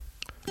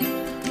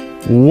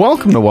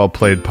Welcome to Well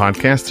Played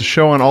Podcast, a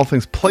show on all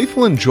things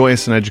playful and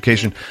joyous in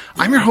education.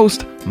 I'm your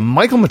host,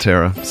 Michael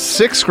Matera,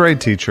 6th grade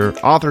teacher,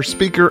 author,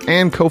 speaker,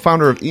 and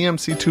co-founder of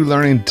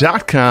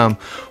EMC2Learning.com,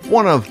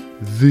 one of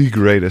the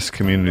greatest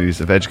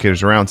communities of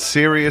educators around.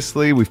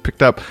 Seriously, we've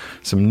picked up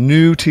some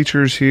new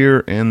teachers here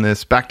in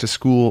this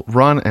back-to-school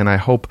run, and I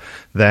hope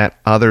that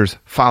others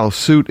follow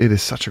suit. It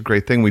is such a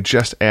great thing. We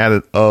just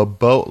added a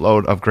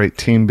boatload of great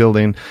team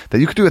building that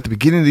you could do at the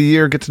beginning of the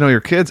year, get to know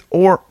your kids,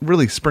 or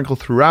really sprinkle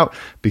throughout,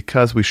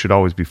 because we should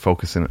always be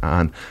focusing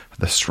on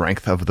the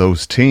strength of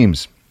those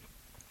teams.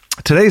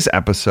 Today's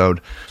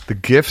episode, the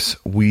gifts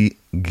we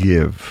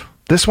give.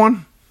 This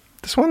one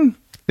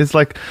is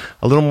like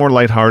a little more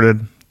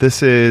lighthearted.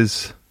 This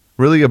is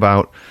really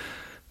about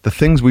the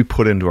things we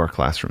put into our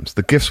classrooms,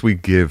 the gifts we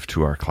give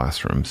to our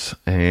classrooms.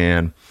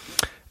 And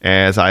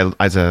as I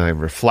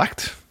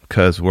reflect,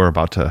 because we're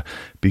about to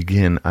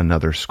begin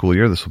another school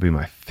year, this will be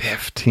my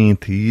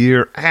 15th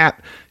year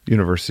at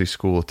University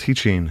School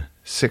teaching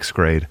 6th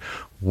grade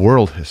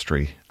world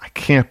history. I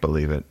can't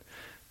believe it.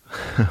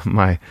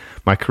 My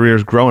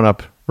career's growing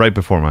up right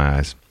before my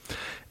eyes.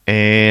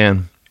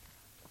 And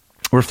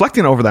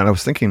reflecting over that, I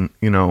was thinking,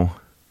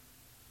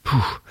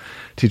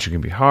 teaching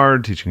can be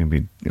hard. Teaching can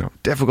be,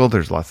 difficult.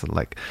 There's lots of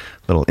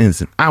little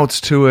ins and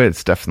outs to it.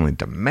 It's definitely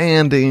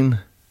demanding.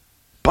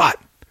 But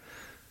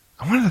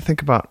I wanted to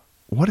think about,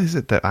 what is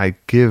it that I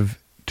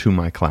give to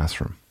my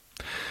classroom?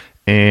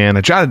 And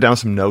I jotted down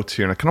some notes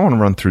here, and I kind of want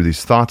to run through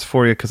these thoughts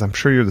for you, because I'm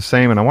sure you're the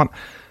same. And I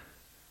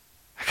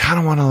kind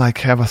of want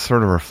to have us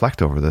sort of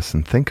reflect over this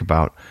and think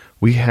about,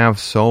 we have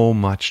so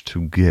much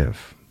to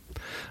give.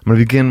 I'm going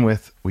to begin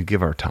with, we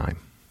give our time.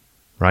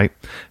 Right?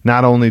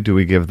 Not only do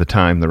we give the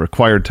time, the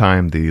required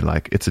time,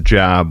 it's a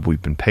job,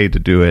 we've been paid to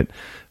do it.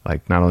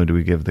 Not only do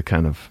we give the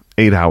kind of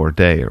 8-hour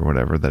day or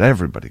whatever that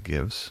everybody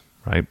gives,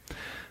 right?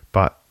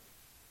 But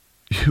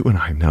you and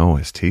I know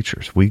as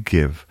teachers, we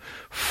give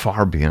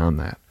far beyond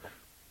that.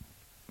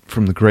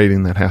 From the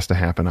grading that has to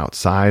happen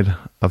outside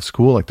of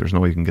school, there's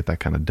no way you can get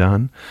that kind of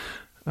done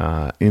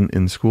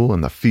in school,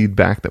 and the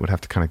feedback that would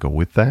have to kind of go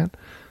with that.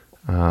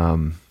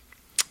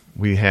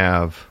 We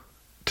have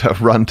to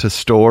run to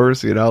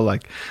stores,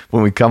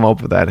 when we come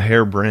up with that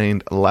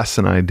harebrained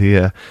lesson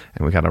idea,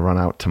 and we got to run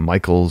out to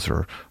Michael's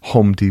or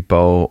Home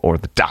Depot or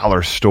the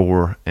dollar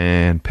store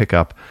and pick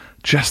up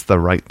just the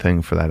right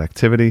thing for that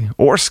activity,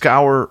 or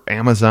scour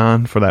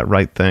Amazon for that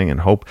right thing and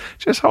hope,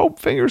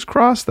 fingers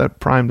crossed, that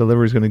Prime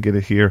Delivery is going to get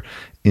it here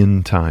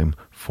in time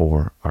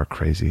for our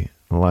crazy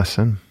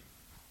lesson.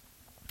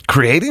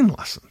 Creating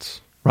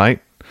lessons,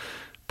 right?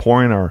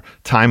 Pouring our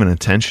time and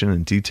attention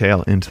and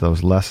detail into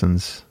those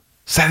lessons.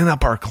 Setting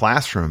up our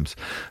classrooms.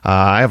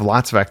 I have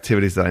lots of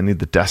activities that I need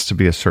the desk to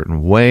be a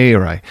certain way,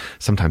 or I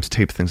sometimes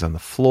tape things on the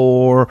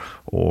floor,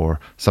 or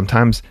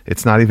sometimes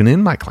it's not even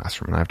in my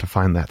classroom, and I have to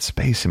find that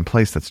space in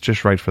place that's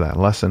just right for that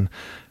lesson.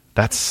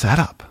 That's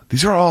setup.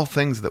 These are all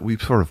things that we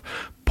sort of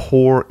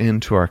pour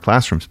into our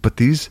classrooms, but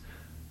these,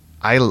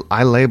 I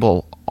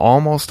label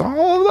almost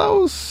all of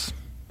those, ?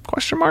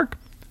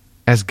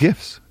 As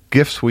gifts.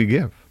 Gifts we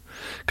give.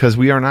 Because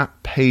we are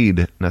not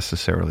paid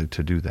necessarily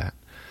to do that.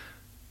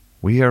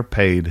 We are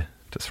paid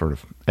to sort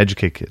of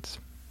educate kids.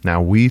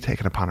 Now, we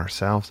take it upon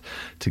ourselves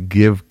to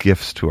give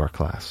gifts to our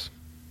class.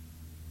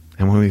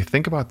 And when we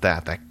think about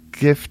that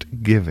gift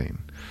giving,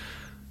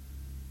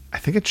 I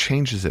think it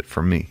changes it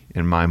for me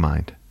in my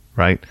mind,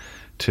 right?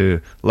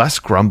 To less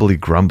grumbly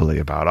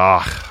about,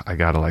 I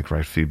got to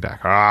write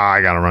feedback.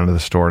 I got to run to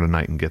the store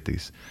tonight and get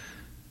these.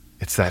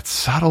 It's that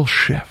subtle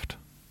shift.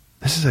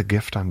 This is a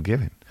gift I'm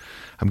giving.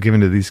 I'm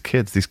giving to these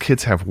kids. These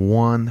kids have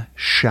one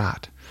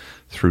shot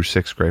through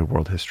 6th grade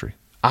world history.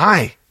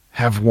 I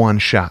have one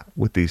shot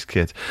with these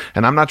kids.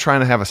 And I'm not trying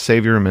to have a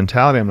savior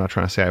mentality. I'm not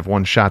trying to say I have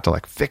one shot to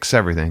fix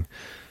everything.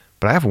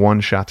 But I have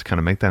one shot to kind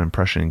of make that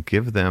impression and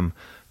give them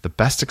the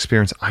best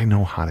experience I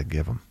know how to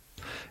give them.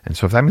 And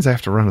so if that means I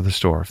have to run to the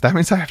store, if that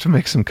means I have to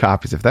make some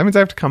copies, if that means I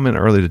have to come in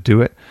early to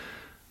do it,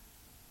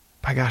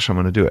 by gosh, I'm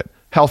going to do it.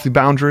 Healthy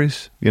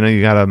boundaries.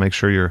 You got to make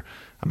sure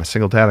I'm a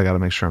single dad. I got to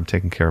make sure I'm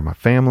taking care of my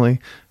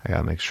family. I got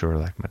to make sure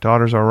my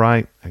daughter's all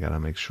right. I got to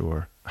make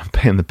sure I'm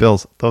paying the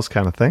bills, those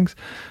kind of things.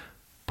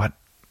 But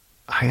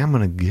I am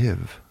going to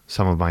give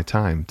some of my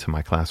time to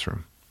my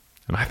classroom.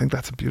 And I think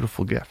that's a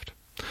beautiful gift.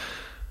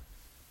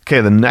 Okay,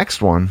 the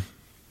next one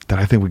that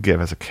I think we give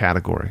as a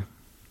category.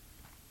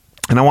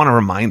 And I want to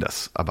remind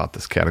us about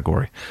this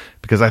category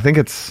because I think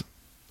it's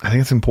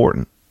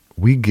important.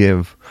 We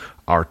give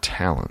our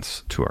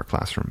talents to our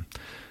classroom.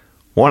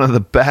 One of the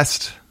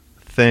best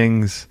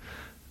things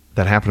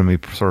that happened to me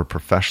sort of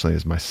professionally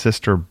is my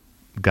sister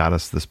got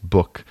us this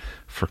book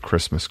for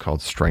Christmas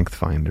called Strength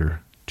Finder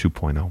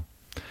 2.0.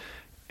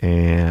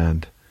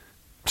 And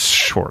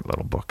short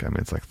little book. I mean,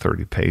 it's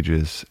 30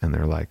 pages and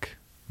they're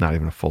not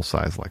even a full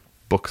size,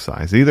 book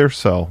size either.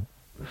 So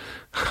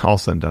all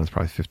said and done, it's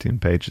probably 15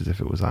 pages if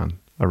it was on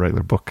a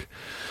regular book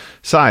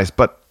size.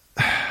 But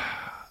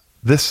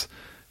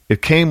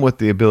it came with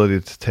the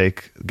ability to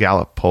take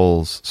Gallup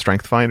Poll's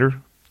Strength Finder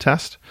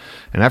test.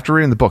 And after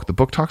reading the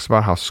book talks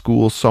about how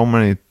schools so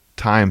many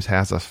times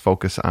has us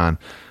focus on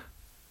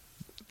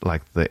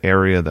like the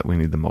area that we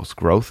need the most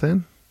growth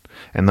in.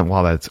 And then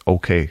while that's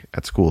okay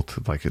at school,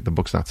 to like the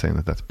book's not saying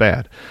that that's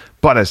bad,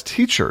 but as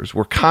teachers,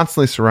 we're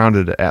constantly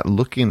surrounded at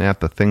looking at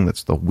the thing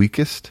that's the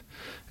weakest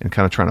and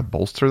kind of trying to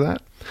bolster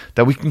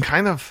that we can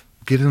kind of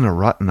get in a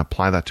rut and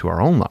apply that to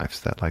our own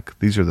lives, that like,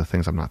 these are the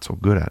things I'm not so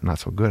good at.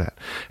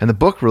 And the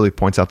book really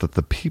points out that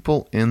the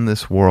people in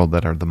this world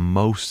that are the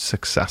most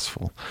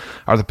successful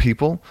are the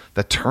people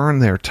that turn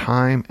their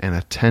time and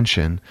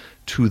attention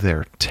to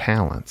their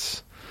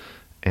talents.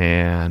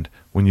 And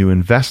when you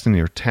invest in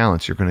your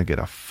talents, you're going to get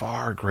a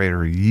far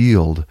greater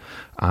yield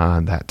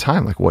on that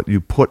time. Like what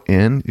you put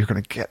in, you're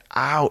going to get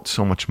out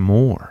so much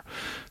more.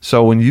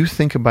 So when you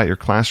think about your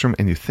classroom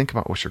and you think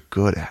about what you're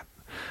good at,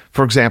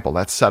 for example,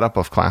 that setup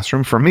of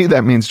classroom, for me,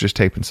 that means just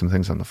taping some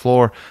things on the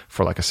floor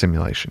for like a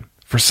simulation.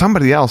 For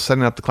somebody else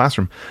setting up the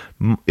classroom,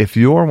 if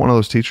you're one of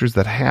those teachers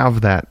that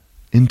have that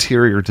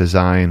interior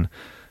design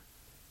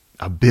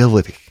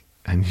ability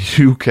and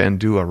you can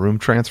do a room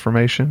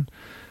transformation,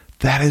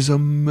 that is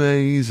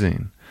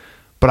amazing.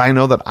 But I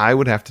know that I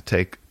would have to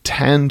take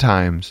 10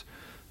 times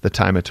the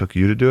time it took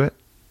you to do it,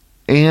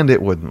 and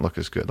it wouldn't look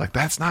as good. Like,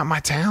 that's not my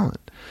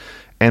talent.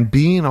 And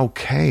being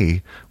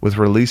okay with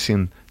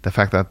releasing the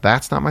fact that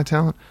that's not my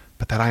talent,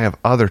 but that I have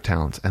other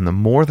talents. And the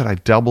more that I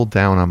double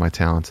down on my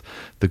talents,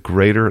 the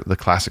greater the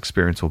class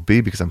experience will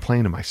be, because I'm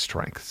playing to my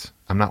strengths.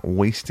 I'm not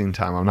wasting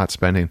time. I'm not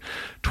spending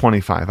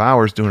 25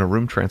 hours doing a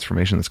room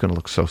transformation that's going to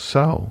look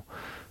so.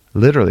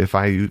 Literally, if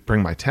I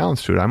bring my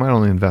talents to it, I might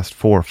only invest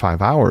 4 or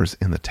 5 hours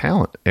in the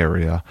talent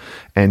area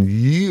and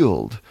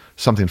yield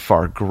something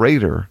far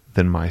greater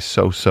than my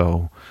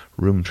so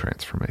room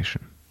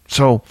transformation.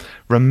 So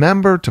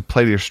remember to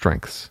play to your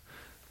strengths.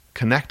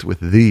 Connect with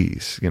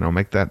these,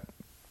 make that,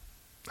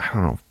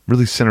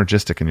 really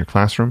synergistic in your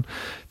classroom.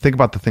 Think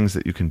about the things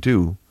that you can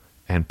do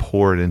and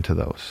pour it into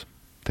those.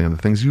 Think of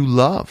the things you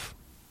love.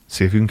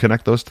 See if you can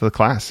connect those to the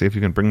class. See if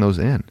you can bring those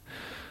in.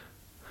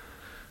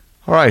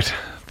 All right.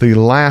 The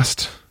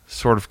last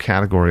sort of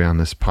category on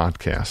this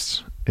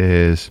podcast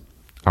is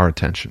our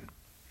attention.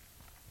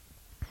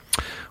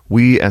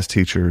 We as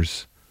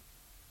teachers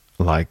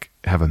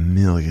have a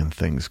million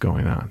things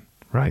going on,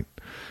 right?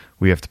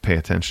 We have to pay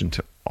attention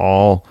to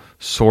all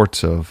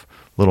sorts of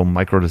little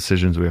micro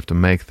decisions we have to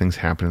make, things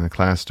happen in the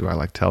class. Do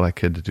I tell that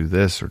kid to do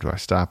this, or do I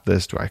stop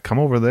this? Do I come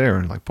over there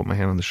and put my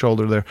hand on the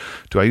shoulder there?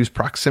 Do I use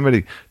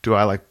proximity? Do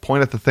I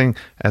point at the thing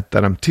that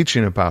I'm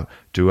teaching about?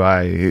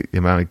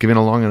 Am I giving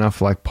a long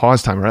enough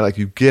pause time, right?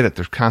 You get it.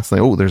 There's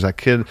constantly, there's that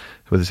kid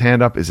with his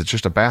hand up. Is it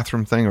just a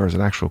bathroom thing, or is it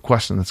an actual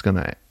question that's going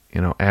to,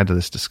 add to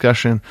this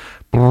discussion?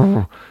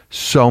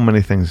 So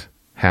many things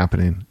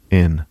happening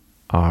in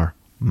our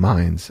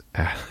minds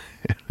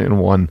in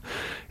one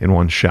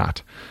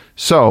shot.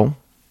 So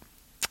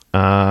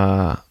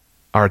our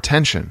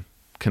attention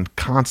can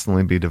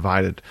constantly be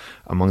divided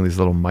among these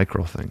little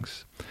micro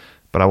things.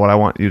 But what I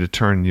want you to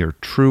turn your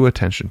true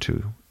attention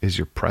to is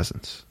your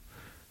presence.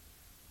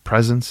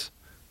 Presence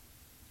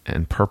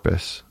and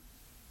purpose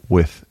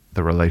with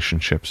the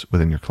relationships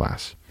within your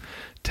class.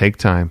 Take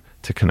time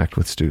to connect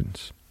with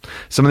students.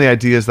 Some of the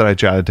ideas that I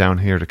jotted down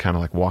here to kind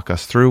of walk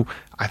us through,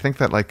 I think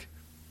that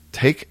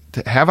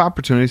to have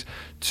opportunities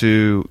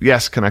to,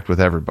 yes, connect with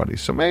everybody.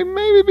 So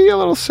maybe be a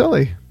little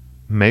silly.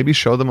 Maybe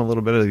show them a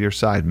little bit of your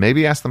side.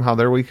 Maybe ask them how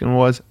their weekend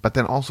was, but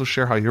then also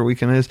share how your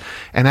weekend is,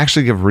 and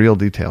actually give real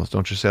details.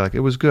 Don't just say it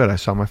was good, I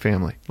saw my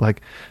family.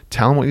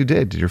 Tell them what you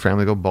did. Did your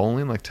family go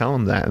bowling? Tell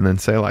them that, and then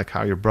say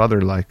how your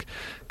brother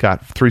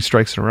got 3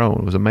 strikes in a row.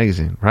 It was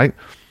amazing, right?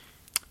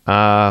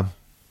 But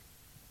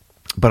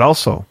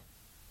also,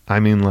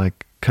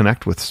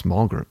 connect with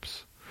small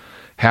groups.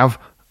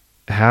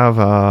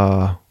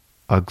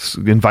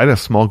 Invite a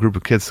small group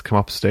of kids to come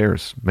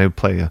upstairs, maybe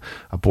play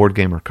a board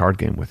game or card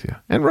game with you,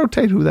 and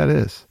rotate who that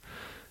is.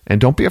 And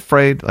don't be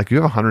afraid, you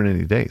have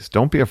 180 days.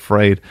 Don't be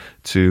afraid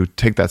to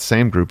take that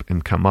same group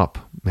and come up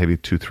maybe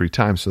 2-3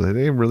 times so that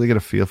they really get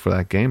a feel for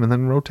that game, and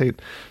then rotate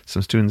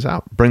some students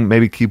out.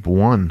 Maybe keep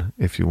one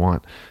if you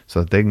want, so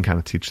that they can kind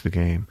of teach the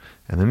game,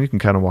 and then you can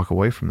kind of walk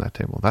away from that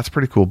table. That's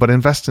pretty cool, but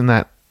invest in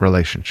that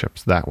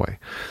relationships that way.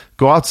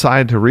 Go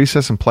outside to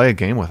recess and play a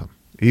game with them.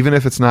 Even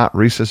if it's not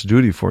recess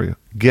duty for you,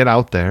 get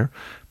out there,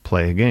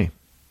 play a game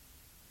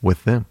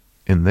with them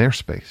in their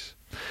space.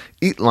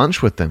 Eat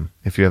lunch with them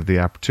if you have the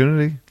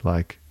opportunity,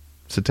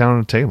 sit down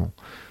at a table,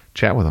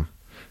 chat with them.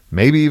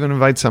 Maybe even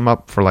invite some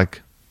up for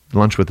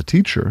lunch with the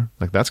teacher.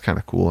 That's kind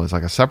of cool as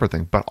a separate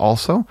thing, but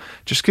also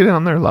just get in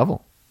on their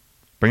level.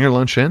 Bring your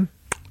lunch in,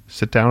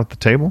 sit down at the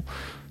table,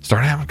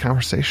 start having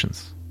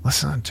conversations,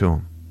 listen to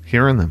them,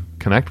 hearing them,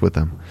 connect with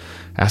them,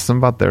 ask them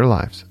about their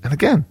lives. And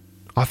again,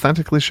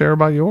 authentically share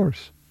about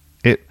yours.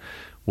 It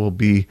will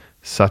be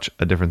such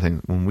a different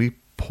thing when we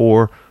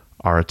pour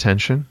our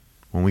attention,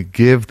 when we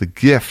give the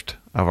gift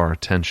of our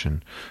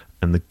attention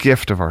and the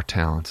gift of our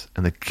talents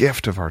and the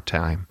gift of our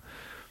time.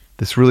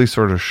 This really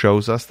sort of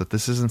shows us that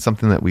this isn't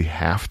something that we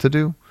have to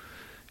do.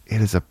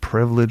 It is a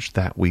privilege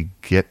that we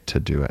get to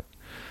do it.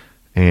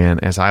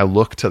 And as I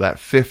look to that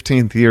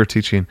 15th year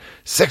teaching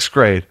 6th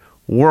grade,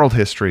 world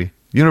history,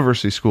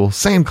 university school,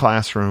 same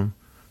classroom,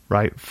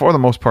 right? For the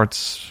most part,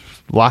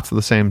 lots of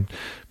the same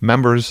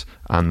members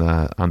on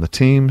the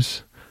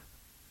teams.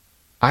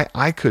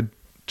 I could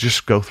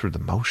just go through the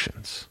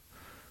motions,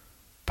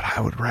 but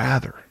I would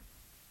rather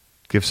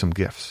give some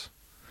gifts.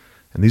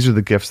 And these are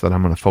the gifts that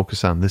I'm going to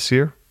focus on this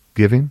year,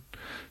 giving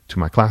to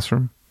my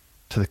classroom,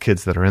 to the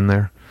kids that are in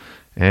there.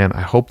 And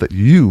I hope that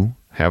you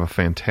have a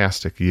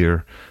fantastic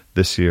year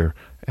this year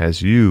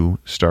as you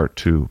start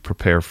to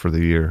prepare for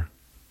the year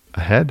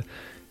ahead.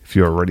 If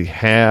you already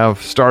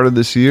have started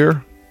this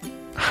year,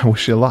 I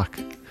wish you luck.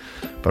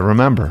 But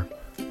remember,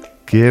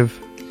 give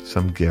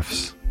some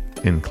gifts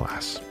in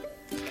class.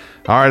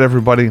 All right,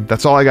 everybody,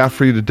 that's all I got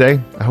for you today.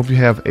 I hope you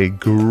have a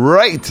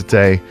great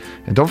day.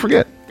 And don't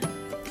forget,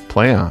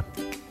 play on.